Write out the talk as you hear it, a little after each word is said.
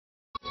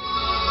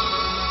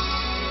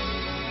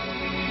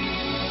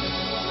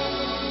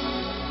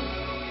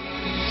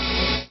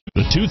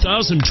The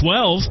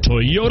 2012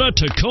 Toyota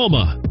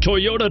Tacoma.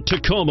 Toyota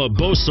Tacoma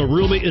boasts a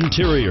roomy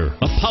interior,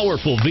 a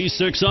powerful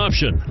V6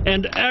 option,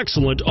 and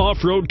excellent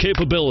off-road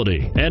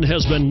capability, and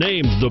has been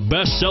named the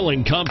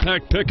best-selling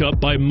compact pickup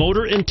by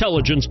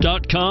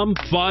MotorIntelligence.com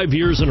 5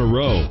 years in a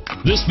row.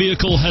 This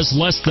vehicle has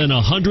less than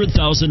 100,000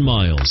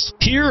 miles.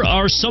 Here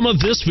are some of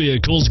this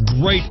vehicle's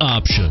great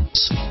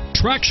options: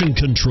 traction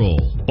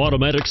control,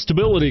 automatic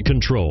stability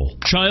control,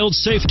 child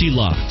safety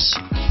locks,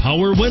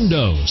 power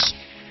windows,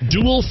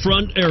 dual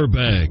front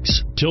airbags,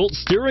 tilt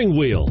steering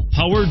wheel,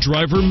 power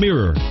driver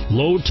mirror,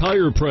 low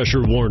tire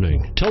pressure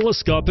warning,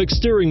 telescopic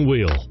steering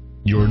wheel.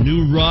 Your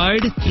new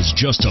ride is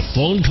just a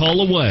phone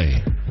call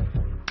away.